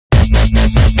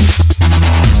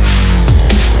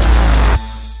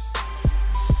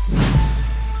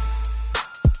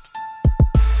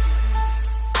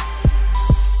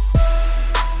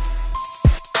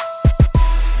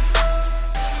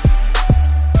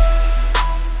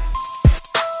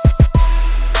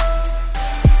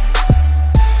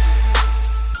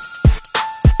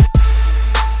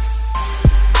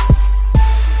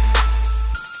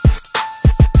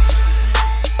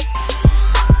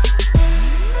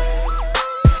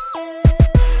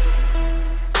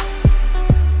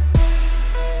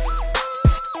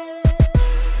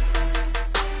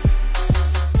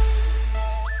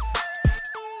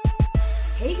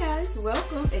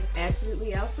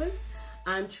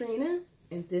I'm Trina,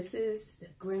 and this is the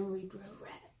Grim Reaper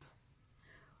Rap.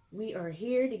 We are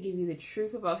here to give you the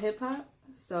truth about hip-hop,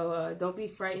 so don't be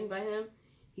frightened by him.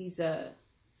 He's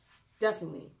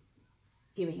definitely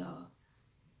giving y'all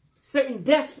certain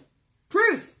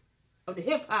proof of the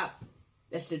hip-hop.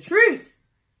 That's the truth.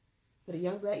 For the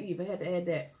young black youth, I had to add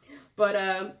that.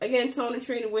 But again, Tone and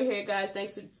Trina, we're here, guys.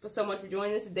 Thanks so much for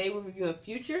joining us. Today we're reviewing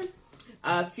Future.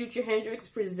 Future Hendrix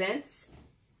presents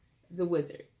The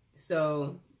Wizrd.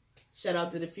 So, shout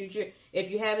out to the Future. If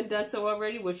you haven't done so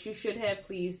already, which you should have,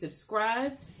 please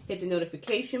subscribe, hit the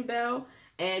notification bell,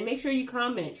 and make sure you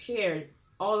comment, share,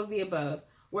 all of the above.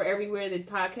 We're everywhere that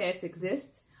podcasts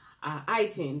exist.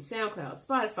 iTunes, SoundCloud,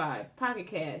 Spotify, Pocket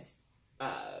Cast,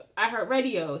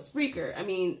 iHeartRadio, Spreaker. I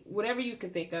mean, whatever you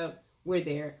can think of, we're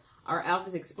there. Our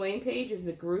Alphas Explain page is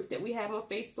the group that we have on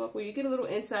Facebook where you get a little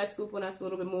inside scoop on us a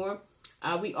little bit more.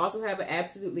 We also have an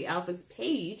Absolutely Alphas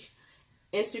page,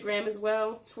 Instagram as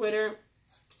well, Twitter,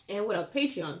 and what else?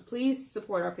 Patreon. Please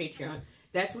support our Patreon.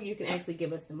 That's where you can actually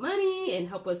give us some money and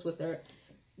help us with our,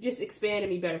 just expand and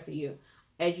be better for you.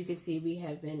 As you can see, we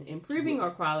have been improving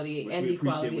our quality and the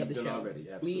quality of the show.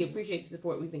 We appreciate the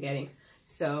support we've been getting.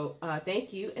 So,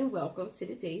 thank you and welcome to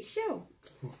today's show.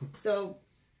 So,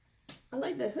 I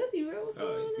like the hoodie, bro. What's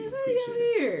going on with the hoodie out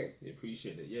here? Yeah,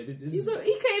 appreciate it. Yeah, he came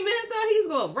in and thought he was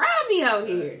going to rob me out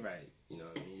here. Right. You know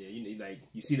what I mean? Yeah,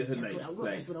 you see the hood, that's like, what I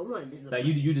want. That's what I want.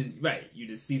 Like, you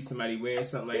just see somebody wearing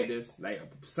something like this. Like,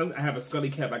 I have a Scully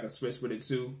cap I can switch with it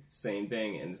too. Same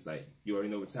thing, and it's like, you already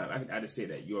know what time. I just say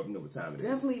that. You already know what time it is.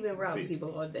 Definitely been robbing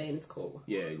people all day, and it's cold.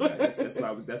 Yeah, that's why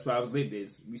I was late today.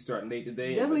 We starting late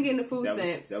today. Definitely getting the food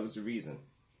stamps. That was the reason.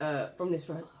 From this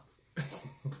furlough.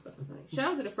 That's the thing.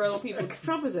 Shout out to the furlough people.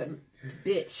 Trump is a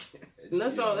bitch. And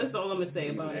that's all I'm gonna say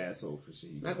about it. Asshole for sure.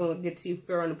 I'm not gonna get too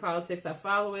far on the politics. I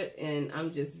follow it, and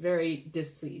I'm just very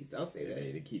displeased. I'll say that.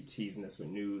 They keep teasing us with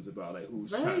news about like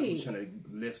who's trying to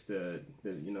lift the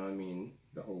you know what I mean,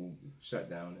 the whole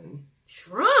shutdown and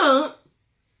Trump.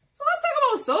 So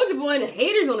let's talk about Soulja Boy and the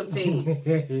haters on the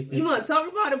page. You want to talk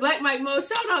about the Black Mike Mo?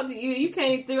 Shout out to you. You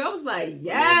came through. I was like,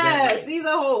 yes, he's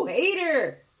a whole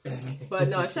hater. But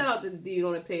no, shout out to the dude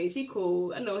on the page. He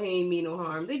cool. I know he ain't mean no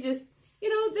harm. They just,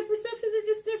 the perceptions are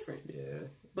just different. Yeah.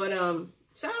 But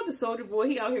shout out to Soulja Boy.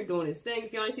 He out here doing his thing.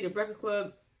 If y'all ain't see the Breakfast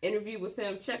Club interview with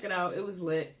him, check it out. It was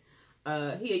lit.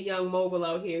 He a young mogul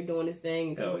out here doing his thing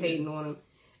and people hating on him.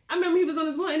 I remember he was on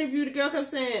this one interview. The girl kept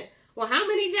saying, well, how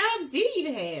many jobs do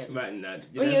you have? Right, not.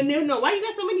 Well, no, why you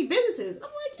got so many businesses? I'm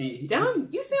like, dumb.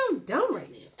 You sound dumb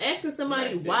right now. Asking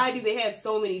somebody why do they have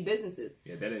so many businesses?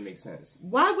 Yeah, that didn't make sense.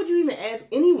 Would you even ask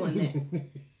anyone that?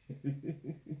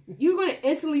 You're going to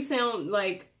instantly sound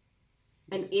like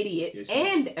an idiot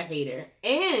and a hater.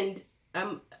 And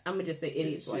I'm going to just say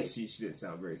idiot twice. She didn't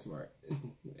sound very smart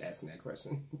asking that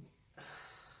question.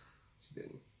 She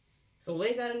didn't. So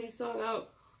they got a new song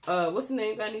out. What's the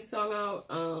name? Got a new song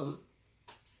out.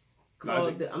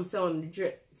 Called I'm Selling the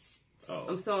Drip.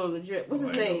 I'm Selling the Drip. What's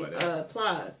his name?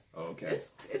 Plies. Oh, okay.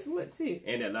 It's lit too.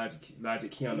 And that Logic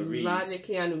Keanu Reeves. Logic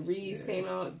Keanu Reeves came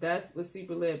out. That was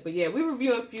super lit. But yeah, we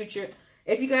reviewing Future.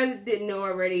 If you guys didn't know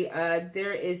already,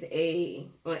 there is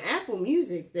on Apple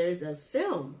Music, there's a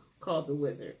film called The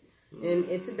Wizrd. And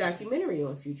it's a documentary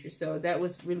on Future. So that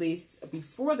was released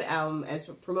before the album as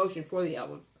a promotion for the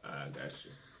album. I got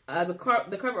you.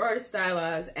 The cover art is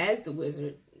stylized as The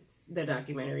Wizrd, the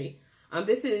documentary.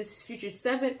 This is Future's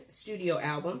 7th studio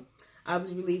album. It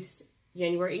was released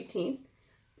January 18th,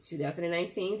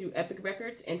 2019 through Epic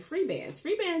Records and Freebands.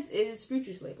 Freebands is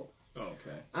Future's label. Oh,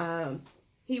 okay.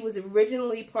 He was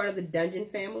originally part of the Dungeon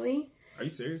family. Are you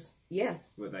serious? Yeah.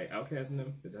 With like Outkast and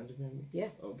them, the Dungeon family? Yeah.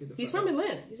 Oh, get the He's from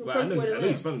Atlanta. He's from I know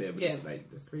he's from there, but it's like,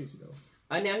 that's crazy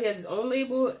though. Now he has his own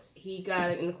label. He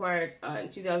got it acquired in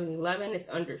 2011. It's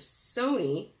under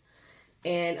Sony.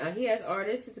 And he has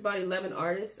artists. It's about 11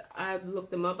 artists. I've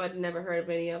looked them up. I'd never heard of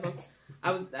any of them.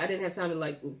 I didn't have time to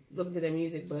like look into their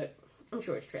music, but I'm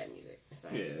sure it's trap music. If I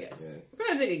had to guess. Yeah. If I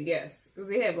had to take a guess, because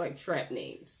they have like trap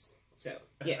names. So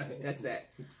yeah, that's that.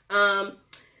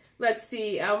 Let's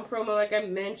see. Album promo, like I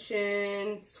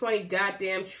mentioned, 20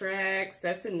 goddamn tracks.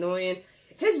 That's annoying.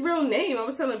 His real name, I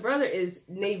was telling brother, is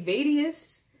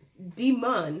Navadius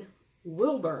Demon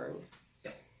Wilburn.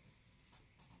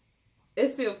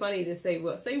 It feels funny to say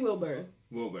Wilburn.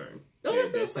 Wilburn.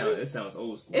 It sounds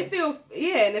old school. It feels,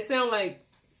 and it sounds like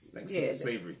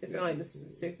slavery. It sounds like the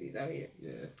 60s out here.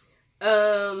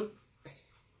 Yeah.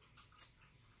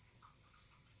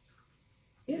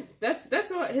 Yeah,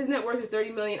 that's all. His net worth is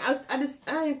 $30 million. I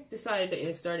decided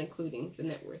to start including the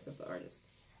net worth of the artist.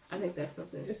 I think that's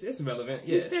something. It's relevant.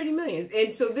 Yeah. It's $30 million,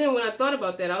 and so then when I thought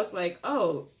about that, I was like,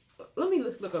 oh, let me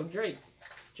look up Drake.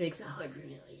 Drake's 100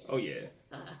 million. Oh yeah.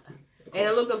 And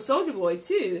I looked up Soulja Boy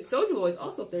too. Soulja Boy is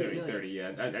also 30 million. 30,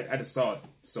 yeah. I just saw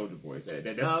Soulja Boy.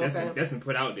 That's been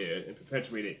put out there and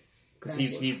perpetuated because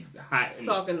he's hot. And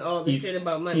talking all the shit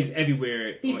about money. He's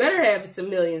everywhere. He better have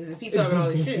some millions if he's talking all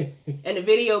this shit. And the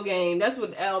video game, that's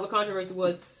what all the controversy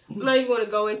was. I'm not even going to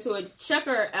go into it. Check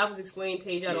our Alphas Explained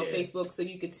page out on Facebook so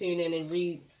you can tune in and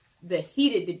read the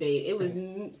heated debate. It was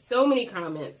so many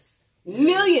comments.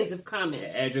 Millions of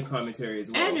comments. Add your commentary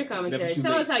as well. Add your commentary.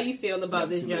 Tell us how you feel about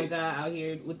this young guy out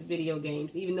here with the video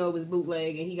games, even though it was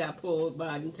bootleg and he got pulled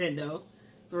by Nintendo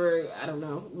for, I don't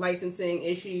know, licensing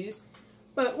issues.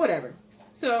 But whatever.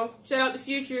 So, shout out to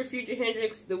Future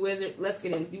Hendrix, the Wizrd. Let's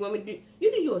get in. Do you want me to do?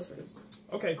 You do yours first.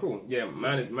 Okay, cool. Yeah,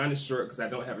 mine is short because I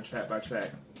don't have a track by track.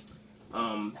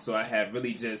 So I have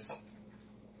really just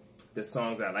the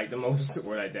songs I like the most,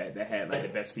 or like that had like the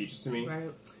best features to me.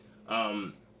 Right.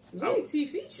 There's only 2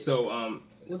 features. So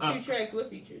with 2 tracks with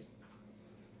features.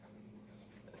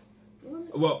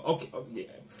 Well, okay, yeah.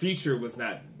 Feature was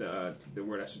not the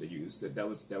word I should have used. That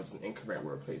was an incorrect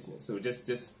word placement. So just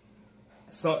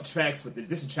tracks with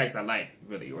the tracks I like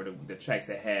really, or the tracks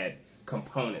that had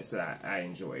components that I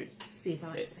enjoyed. See if I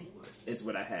like the same word. Is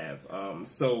what I have.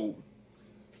 So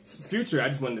Future, I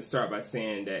just wanted to start by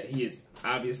saying that he is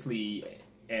obviously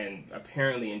and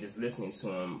apparently, and just listening to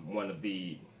him, one of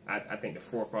the I think the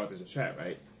forefathers of trap,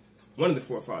 right? One of the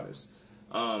forefathers.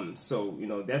 So,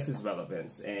 that's his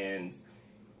relevance. And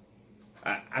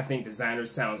I think Designer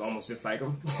sounds almost just like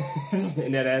him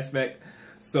in that aspect.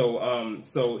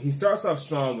 So he starts off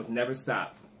strong with Never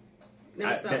Stop.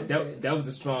 That was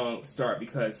a strong start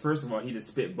because, first of all, he just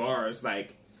spit bars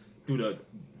like through the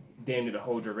damn near the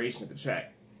whole duration of the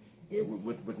track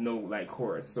with no like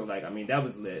chorus. So that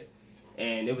was lit.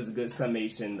 And it was a good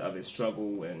summation of his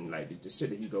struggle and like the shit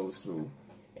that he goes through.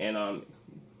 And I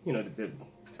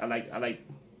like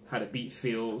how the beat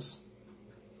feels.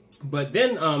 But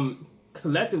then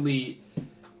collectively,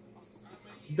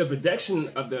 the production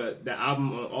of the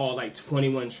album on all like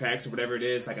 21 tracks or whatever it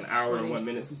is, like an hour and 1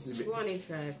 minute. 20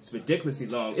 tracks. It's ridiculously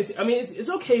long. It's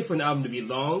okay for an album to be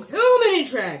long. Too many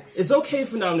tracks. It's okay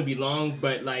for an album to be long,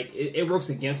 but like it works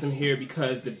against him here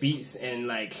because the beats and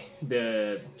like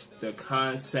the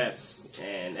concepts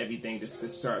and everything just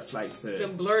starts like to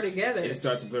blur together. It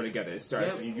starts to blur together. It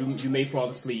starts. Yep. You may fall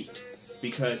asleep.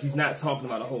 Because he's not talking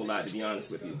about a whole lot, to be honest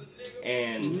with you.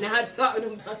 And not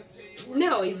talking about...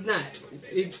 No, he's not.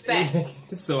 Facts.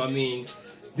 So,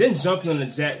 then jumping on the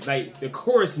jet, like, the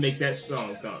chorus makes that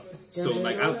song thump. So,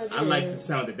 like, I like the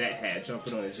sound that had,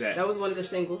 jumping on the jet. That was one of the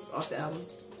singles off the album.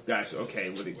 Gotcha,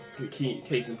 okay. With a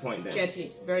case in point then.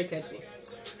 Catchy. Very catchy.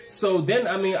 So, then,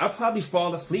 I'll probably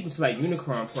fall asleep into, like,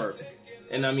 Unicorn Perk.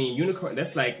 And Unicorn,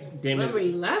 that's like... Number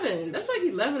 11. That's like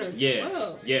 11 or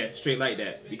 12. Yeah, straight like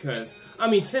that. Because,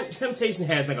 Temptation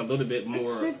has like a little bit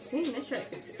more... That's 15. That's track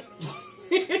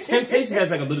 15. Temptation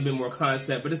has like a little bit more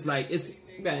concept, but it's like,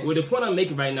 right. Well, the point I'm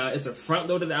making right now, it's a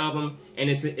front-loaded album, and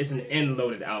it's an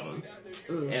end-loaded album.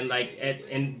 And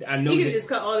and I know... You could just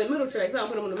cut all the middle tracks out and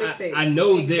put them on the mixtape. I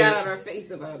know there... got out our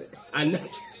face about it.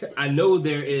 I know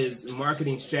there is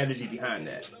marketing strategy behind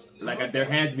that. Like, there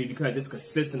has to be because it's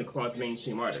consistent across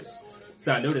mainstream artists.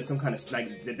 So I know there's some kind of,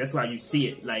 like, that's why you see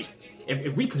it. Like,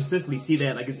 if we consistently see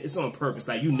that, like, it's on purpose.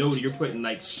 Like, you know that you're putting,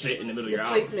 like, shit in the middle of your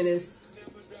album. The placement is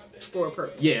for a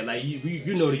purpose. Yeah, like,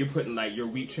 you know that you're putting, like, your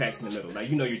weak tracks in the middle.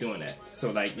 Like, you know you're doing that. So,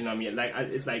 like, you know what I mean? Like,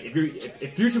 it's like,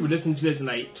 if Future would listen to this and,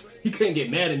 like, he couldn't get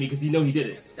mad at me because he know he did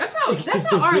it. That's how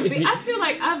R&B, I feel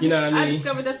like I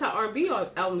discovered that's how R&B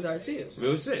albums are, too.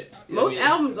 Real shit. Most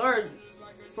albums are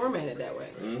formatted that way.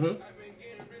 Mm-hmm.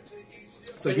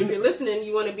 So if you're listening,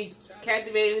 you want to be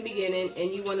captivated in the beginning, and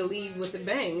you want to leave with a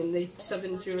bang, and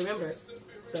something that you remember.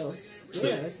 So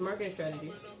it's a marketing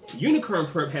strategy. Unicorn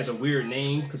Perp has a weird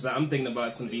name because I'm thinking about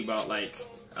it's going to be about like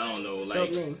I don't know,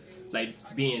 like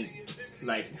being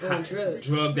like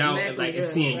drugged out and like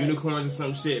seeing unicorns or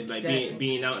some shit, like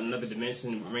being out in another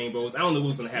dimension, rainbows. I don't know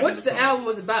what's going to happen. What the album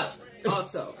was about,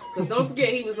 also, because don't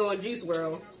forget he was on Juice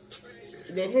WRLD.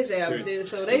 Then his album did,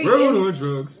 so they... World on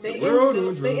drugs. They world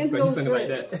on drugs. Like he's singing like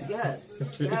that. Yes.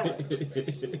 It's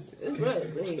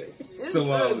drugs. It's so,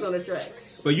 drugs on the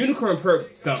tracks. But Unicorn Perk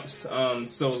thumps.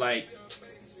 So, like,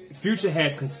 Future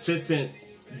has consistently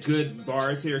good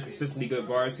bars here.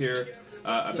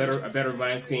 A better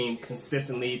rhyme scheme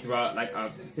consistently throughout, like,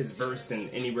 his verse than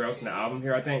anywhere else in the album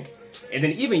here, I think. And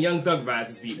then even Young Thug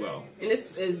rises beat well. And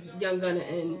this is Young Gunna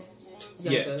and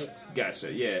Young Thug.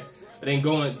 Gotcha, yeah. But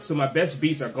then so my best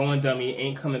beats are Going Dummy,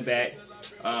 Ain't Coming Back,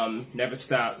 Never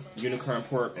Stop, Unicorn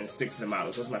Perp, and Stick to the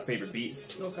Models. Those are my favorite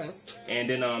beats. Okay. And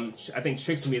then I think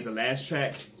Tricks to Me is the last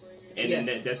track. And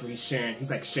then that's what he's sharing. He's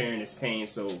like sharing his pain,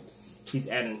 so he's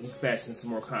splashing some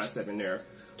more concept in there.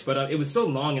 But it was so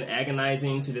long and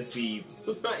agonizing to just be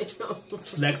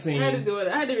flexing. I had to do it.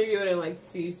 I had to review it in like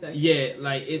 2 seconds. Yeah,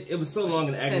 like it was so long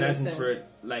and agonizing for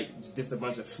like just a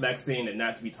bunch of flexing and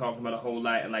not to be talking about a whole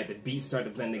lot. And like the beats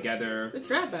started to blend together. The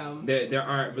trap album. There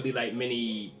aren't really like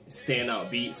many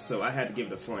standout beats, so I had to give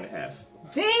it a 4.5.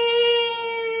 Damn.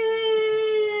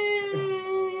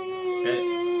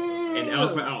 And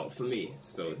alpha out for me.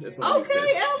 So that's all.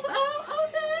 Okay, alpha out.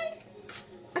 Okay.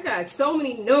 I got so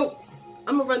many notes.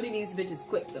 I'm gonna run through these bitches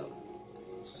quick though.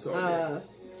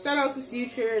 Shout out to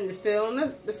Future and the film.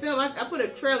 The film, I put a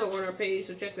trailer on our page,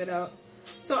 so check that out.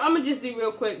 So I'm gonna just do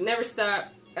real quick. Never Stop.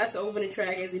 That's the opening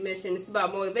track, as he mentioned. It's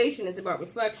about motivation. It's about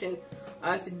reflection.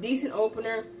 It's a decent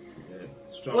opener.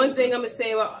 One thing I'm gonna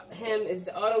say about him is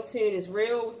the auto tune is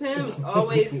real with him. It's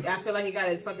always, I feel like he got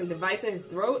a fucking device in his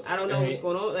throat. I don't know what's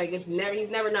going on. Like he's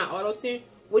never not auto tune,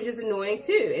 which is annoying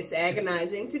too. It's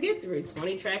agonizing to get through.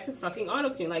 20 tracks of fucking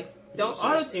auto tune. Like don't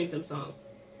auto tune some songs.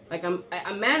 Like I'm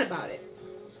mad about it.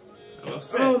 I'm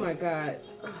upset. Oh my god.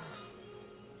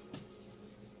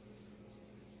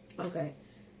 Okay,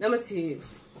 number 2,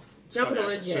 Jumping on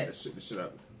a Jet. Shut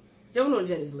up. Jumping on a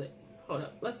Jet is lit. Hold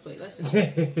up, let's play. Let's just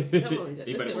Jumping on a Jet.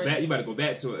 You better go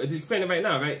back to it. It's playing it right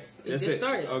now, right? That's it.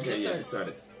 Started. Okay, it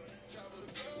started.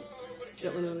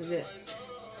 Jumping on a Jet.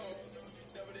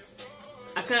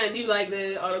 I kind of do like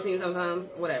the auto tune sometimes.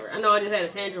 Whatever. I know I just had a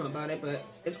tantrum about it, but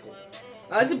it's cool.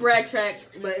 It's a brag track,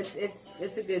 but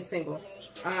it's a good single.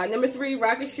 Number 3,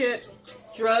 Rocket Ship,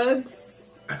 Drugs.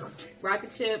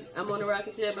 Rocket Ship. I'm on a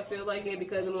rocket ship. I feel like it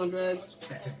because I'm on drugs.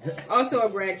 Also a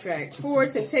brag track. 4,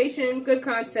 Temptation. Good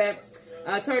concept.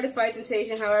 It's hard to fight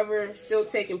temptation, however, still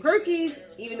taking perkies,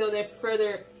 even though that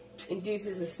further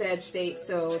induces a sad state.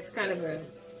 So it's kind of a,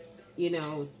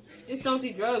 just don't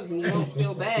do drugs and you won't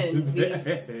feel bad and be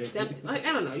tempted. Like,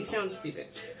 I don't know. You sound stupid.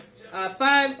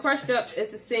 5, Crushed Up.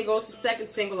 It's a single. It's the second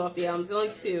single off the album. There's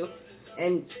only 2.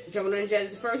 And Jumping on a Jet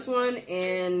is the first one,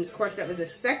 and Crushed Up is the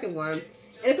second one.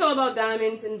 And it's all about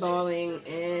diamonds and balling,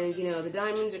 and the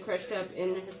diamonds are crushed up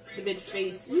in the bitch's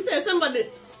face. He said something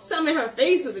in her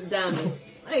face with the diamonds.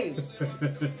 Like,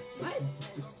 what?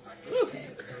 Okay.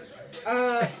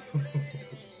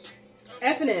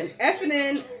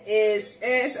 F&N is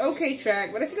it's okay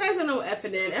track, but if you guys don't know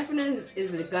F&N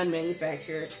is a gun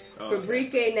manufacturer.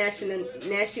 Fabrique National.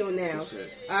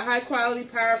 High quality,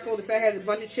 powerful. The site has a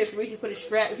bunch of chips reaching for the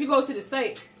strap. If you go to the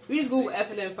site, you just Google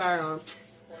F&N firearm.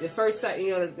 The first site,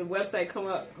 the website come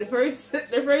up. The first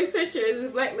picture is a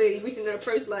black lady reaching her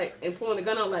first light and pulling the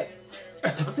gun out like,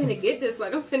 I'm finna get this.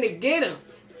 Like I'm finna get him.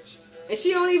 And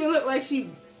she don't even look like she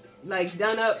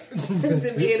done up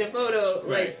to be in a photo.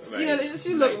 Right.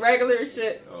 She look regular as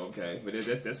shit. Okay, but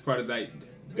that's part of the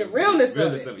realness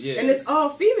of it. Yeah. And it's all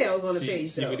females on the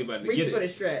page. She really about to reaching get for the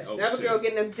straps. That girl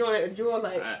getting a drawer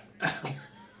like,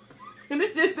 and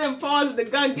it's just them pawns with the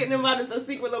gun getting them out of some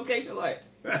secret location like.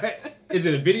 Is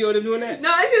it a video of them doing that?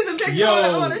 No, it's just a picture.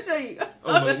 I want to show you.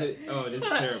 This is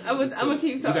terrible. I'm gonna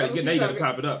keep talking. Now you gotta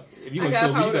pop it up. If you gonna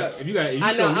show me, you gotta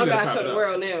I gotta show the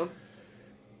world now.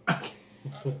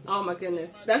 Oh my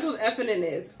goodness, that's what F&N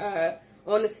is.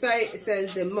 On the site it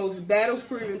says the most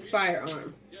battle-proven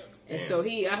firearm, and so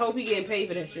I hope he getting paid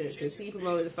for that shit because he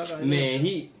promoted the fuck out of it.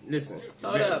 Man, listen.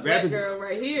 Hold up, rappers, girl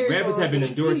right here. Rappers have been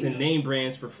endorsing name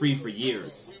brands for free for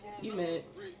years. You mad?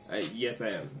 Yes, I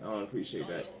am. I don't appreciate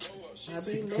that.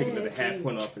 Take another half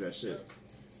point off for that shit.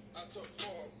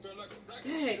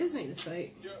 Dang, this ain't the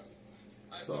site.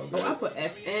 So I put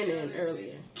FN in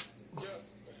earlier.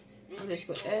 I just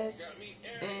put FN.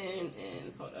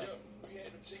 Hold up.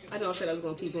 I know I said I was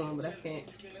gonna keep going, but I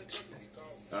can't.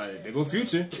 There go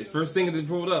Future. It's first thing that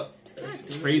pulled up.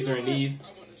 Fraser and Eve.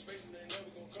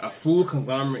 A full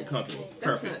conglomerate company.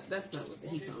 Perfect. That's not what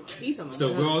he's talking about. He's talking about.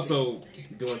 So we're also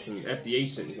doing some FDA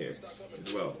shit here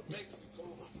as well.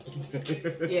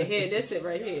 Yeah, here, this it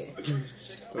right here. I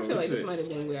feel like this might have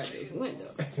been where I just went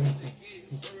though.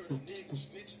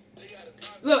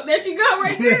 Look, there she go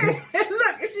right there.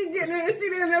 Look, she's getting in. She's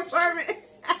in her apartment.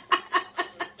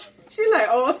 She like,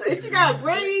 oh, she got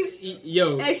braids.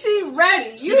 Yo. And she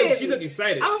ready. She look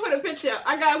excited. I'm gonna put a picture up.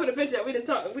 I gotta put a picture up. We didn't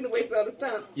talk. We didn't waste all this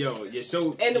time. Yo, yeah,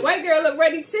 so. And the white girl look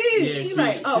ready too. Yeah, she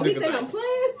like, oh, he think I'm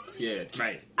playing? Yeah,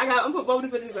 right. I'm gonna put both the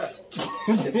pictures up.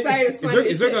 The site is funny.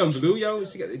 Is her gun blue, yo?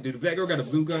 The black girl got a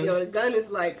blue gun? Yo, the gun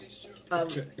is like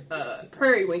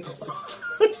periwinkle,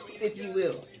 if you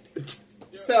will.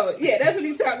 So, yeah, that's what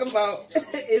he's talking about.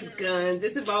 It's guns.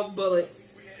 It's about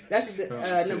bullets. That's what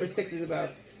the, number 6 is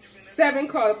about. 7,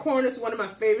 called The Corner, is one of my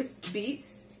favorite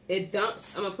beats. It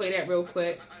dumps. I'm going to play that real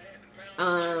quick.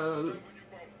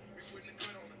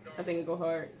 I think it go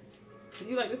hard. Did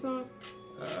you like this song?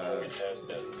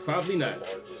 Probably not.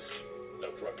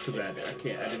 Cause I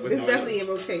can't. It's definitely in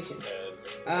rotation.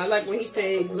 Like when he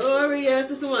said, "Glorious,"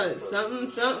 this one, something,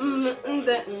 something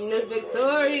that is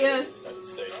victorious,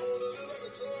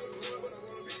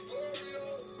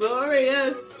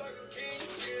 glorious,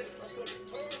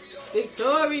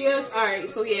 victorious. All right,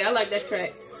 so yeah, I like that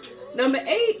track. Number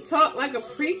 8, talk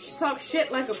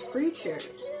shit like a preacher.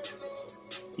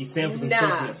 He sampled some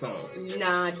stuff in the song.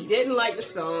 Nah, didn't like the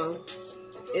song.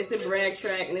 It's a brag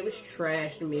track, and it was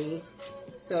trash to me.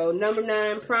 So number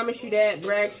 9, promise you that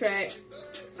brag track.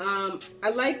 I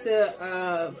like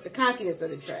the cockiness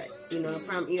of the track. You know,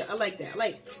 I like that.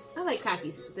 I like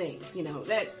cocky things. You know,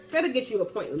 that'll get you a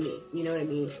point with me. You know what I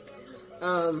mean?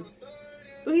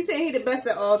 So he said he the best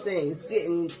at all things,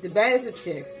 getting the baddest of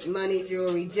chicks, money,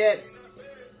 jewelry, jets.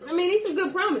 I mean, these some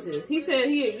good promises. He said,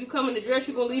 "Here, you come in the dress,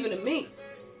 you gonna leave in a mink."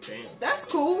 Damn. That's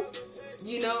cool.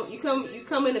 You know, you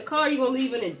come in the car, you gonna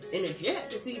leave in a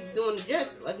jet. Cause he's doing the jet,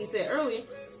 like he said earlier.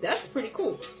 That's pretty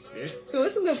cool. Yeah. So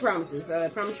it's some good promises. I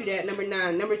promise you that. Number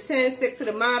 9, number 10, stick to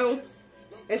the models.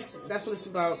 That's what it's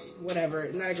about. Whatever.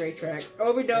 Not a great track.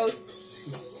 Overdose.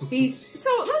 So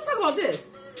let's talk about this.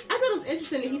 I thought it was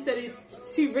interesting that he said he's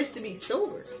too rich to be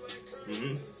sober.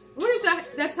 Mm-hmm. What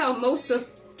if that's how most of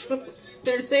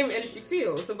the entertainment industry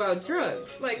feels about drugs?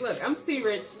 Like, look, I'm too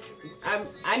rich.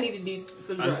 I need to do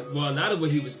some drugs. Well, a lot of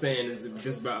what he was saying is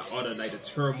just about all the the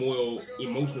turmoil,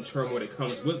 emotional turmoil that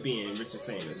comes with being rich and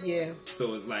famous. Yeah.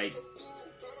 So it's like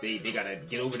they gotta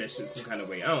get over that shit some kind of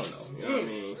way. I don't know. You know what I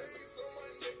mean?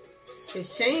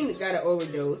 His chain got an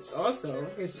overdose. Also,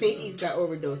 his pinkies got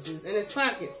overdoses, and his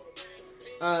pockets,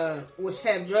 which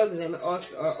have drugs in them,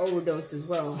 also are overdosed as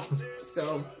well.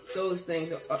 So those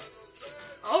things are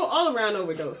all around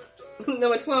overdose.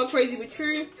 Number 12, crazy but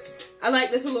true. I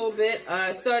like this a little bit.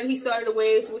 He started a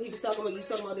wave. So what he was talking about, you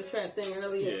talking about the trap thing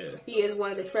earlier. Yeah. He is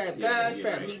one of the trap guys. Yeah,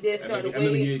 right. He did start a wave. I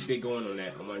remember he did going on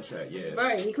one track. Yeah.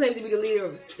 Right. He claims to be the leader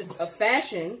of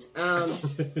fashion.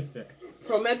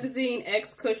 Promethazine,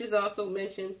 X, Kush is also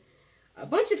mentioned. A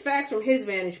bunch of facts from his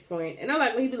vantage point, and I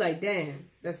like when he be like, "Damn,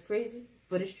 that's crazy,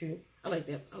 but it's true." I like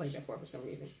that. I like that part for some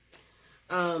reason.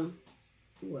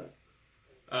 What?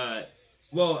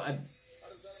 Well,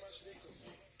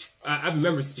 I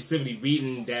remember specifically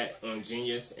reading that on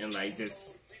Genius, and he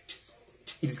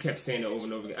just kept saying it over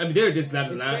and over again. I mean, there are just a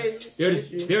lot of lines. There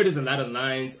are just a lot of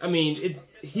lines. I mean,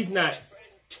 he's not.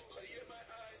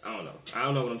 I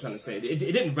don't know what I'm trying to say. It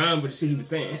didn't rhyme with the shit he was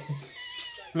saying.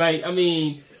 I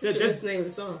mean, that's the name of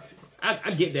the song.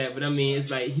 I get that, but I mean, it's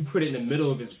like he put it in the middle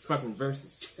of his fucking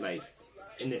verses, in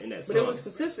that song. But it was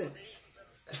consistent.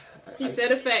 He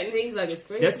said a fact, and he's like, "It's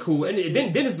crazy." That's cool. And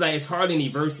then it's like it's hardly any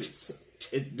verses.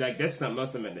 It's like that's something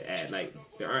else I meant to add.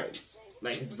 There aren't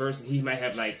his verses. He might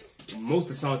have most of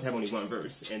the songs have only one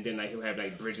verse, and then he'll have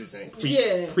bridges and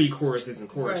pre-choruses and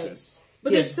choruses. Right.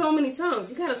 But there's so many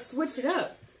songs. You gotta switch it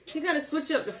up. You gotta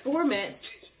switch up the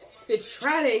formats to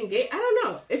try to engage. I don't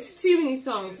know. It's too many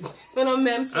songs. But I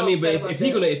mean, but if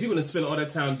he's gonna spend all that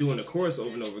time doing the chorus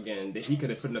over and over again, then he could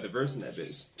have put another verse in that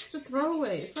bitch. It's a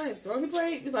throwaway. It's probably a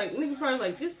throwaway. Niggas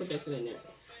probably just put that shit in there.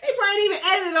 They probably didn't even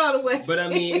edit it all the way. But I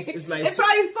mean, it's like it's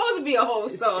probably supposed to be a whole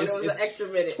song. It was an extra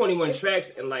minute. 21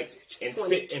 tracks and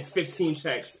 15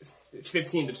 tracks.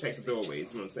 15 of the tracks are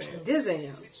throwaways. You know what I'm saying? Disney.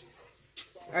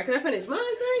 All right, can I finish mine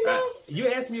thing now? You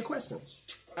asked me a question.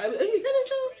 Are you finished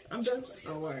though? I'm done.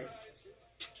 Oh, all right.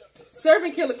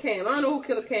 Surfing Killer Cam. I don't know who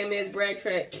Killer Cam is. Brag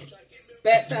track.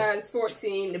 Baptized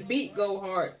 14. The beat go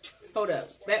hard. Hold up.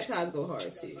 Baptized go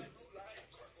hard too.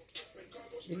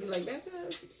 Did you like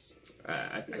Baptized?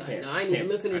 I can't. No, I need to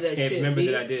listen to that shit. I can't remember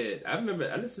that I did. I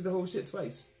listened to the whole shit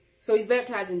twice. So he's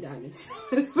baptized in diamonds.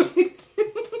 He's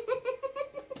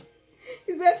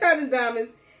baptized in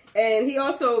diamonds. And he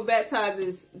also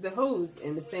baptizes the hoes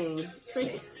in the same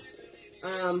trinkets.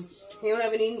 He don't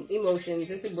have any emotions.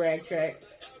 It's a brag track.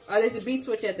 There's a beat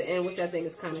switch at the end, which I think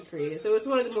is kind of creative. So it's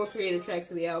one of the more creative tracks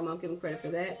of the album. I'll give him credit for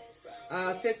that.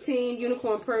 15,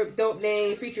 Unicorn Perp, Dope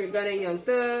Name, featuring Gunna and Young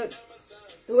Thug.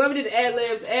 Whoever did the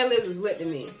ad-libs was lit to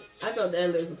me. I thought the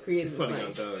ad-libs were creative. Funny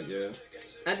Young Thug, yeah.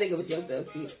 I think it was Young Thug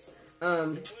too.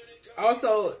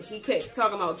 Also, he kept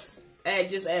talking about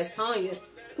just ask Tanya.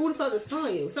 Who the fuck is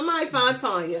Tanya? Somebody find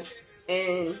Tanya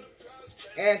and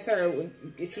ask her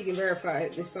if she can verify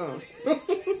this song.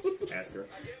 Ask her.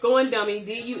 Going Dummy,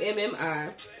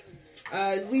 Dummi.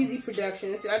 Weezy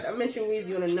Productions. I mentioned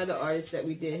Weezy on another artist that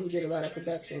we did who did a lot of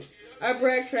production. Our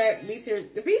brag track,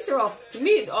 the beats are all, to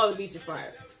me, all the beats are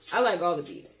fire. I like all the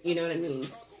beats, you know what I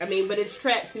mean? But it's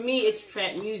trap, to me, it's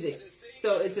trap music.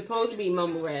 So it's supposed to be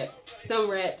mumble rap.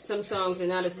 Some songs are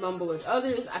not as mumble as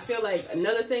others. I feel like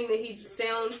another thing that he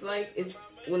sounds like is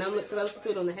when I listen to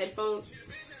it on the headphones,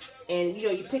 and you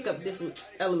know, you pick up different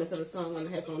elements of a song on the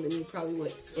headphones than you probably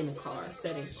would in a car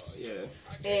setting. Yeah.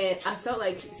 And I felt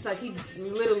like it's like he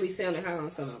literally sounded high on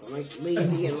some of them, like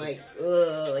lazy and like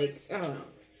I don't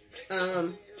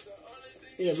know.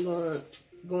 Yeah, we're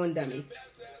going dummy.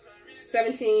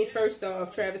 17, first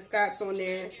off, Travis Scott's on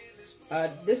there.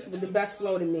 This was the best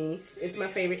flow to me. It's my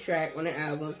favorite track on the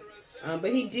album.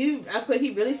 But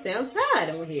he really sounds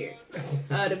tired on here.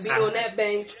 The beat on that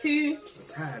bangs too.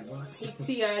 Tired, boss.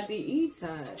 T-I-D-E,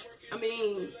 tired. I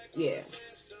mean, yeah.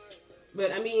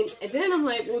 But I mean, and then I'm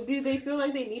like, well, do they feel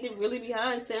like they need to really be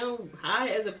high and sound high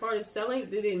as a part of selling?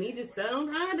 Do they need to sound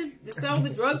high to sell the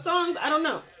drug songs? I don't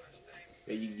know.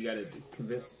 Yeah, you gotta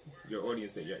convince your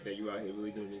audience that you out here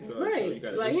really doing the drugs. Right. So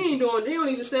like, they don't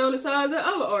even sound as high as that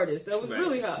other artist that was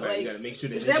really hot. Right. Like, You gotta make sure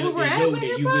that is they that know what we're at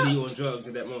that you really on drugs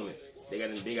at that moment. They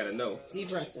gotta know.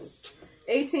 Depressing.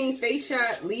 18, Face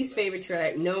Shot, least favorite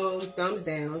track. No, thumbs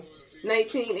down.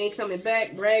 19, Ain't Coming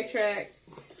Back, brag track.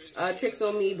 Tricks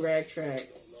on Me, brag track.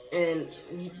 And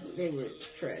they were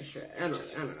trash. I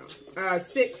don't know.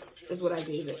 6 is what I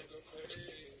gave it.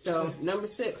 So, number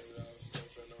 6.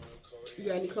 You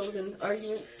got any closing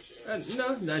arguments?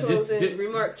 No, closing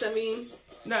remarks, I mean?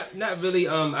 Not really.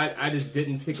 I just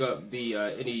didn't pick up the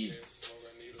any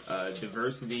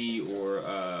diversity or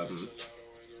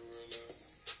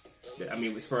I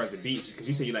mean, as far as the beats, because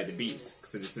you said you like the beats,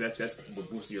 so that's what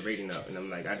boosted your rating up, and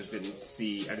I'm like, I just didn't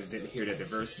hear that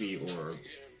diversity or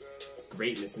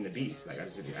greatness in the beats. Like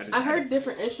I heard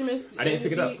different instruments. I didn't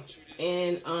pick it up,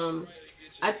 and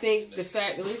I think the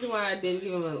reason why I didn't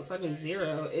give him a fucking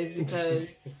 0 is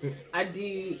because I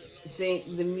do think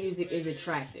the music is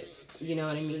attractive. You know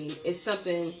what I mean? It's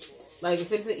something like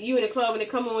if it's you in a club and it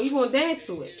come on, you gonna dance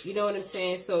to it. You know what I'm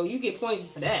saying? So you get points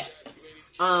for that.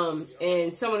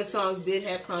 And some of the songs did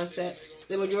have concept.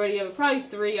 The majority of it, probably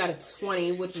 3 out of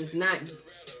 20, which is not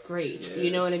great. Yeah.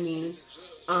 You know what I mean?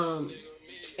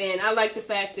 And I like the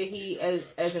fact that he,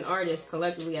 as an artist,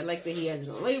 collectively, I like that he has his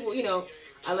own label. You know,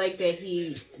 I like that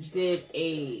he did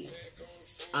a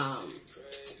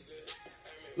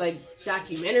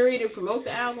documentary to promote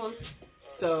the album.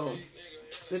 So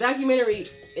the documentary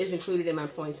is included in my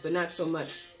points, but not so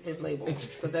much his label,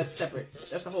 because that's separate.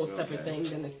 That's a whole separate thing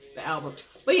than the album.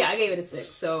 But yeah, I gave it a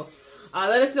 6. So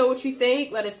let us know what you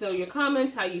think. Let us know your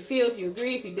comments, how you feel, if you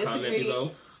agree, if you disagree. Comment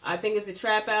below. I think it's a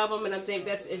trap album, and I think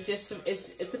it's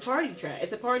a party track.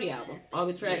 It's a party album. All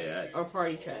the tracks are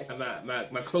party tracks.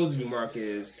 My closing remark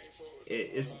is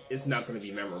it's not going to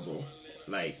be memorable.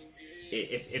 Like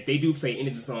if they do play any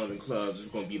of the songs in clubs, it's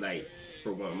going to be like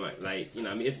for 1 month. Like, you know,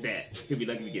 I mean, if that, he'll be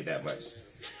lucky to get that much.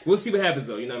 We'll see what happens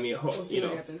though. You know what I mean? We'll see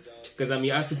what happens. Because I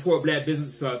mean, I support black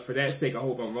business, so for that sake, I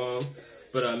hope I'm wrong.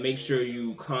 But make sure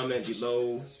you comment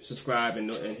below, subscribe, and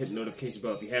hit the notification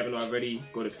bell if you haven't already.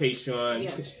 Go to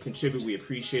Patreon, contribute. We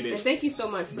appreciate it. And thank you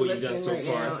so much for listening you've done so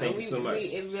far. Now. Thank you so much.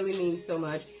 It really means so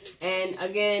much. And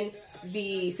again,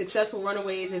 the Successful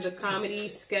Runaways is a comedy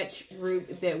sketch group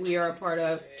that we are a part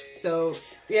of. So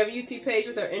we have a YouTube page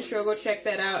with our intro. Go check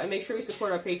that out. And make sure we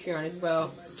support our Patreon as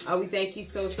well. We thank you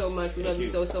so much. We love you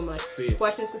so much.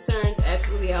 Questions, concerns,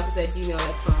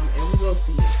 absolutelyalphas@gmail.com. And we will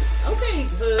see you. Okay,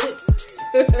 good.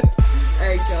 All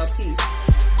right, y'all. Peace.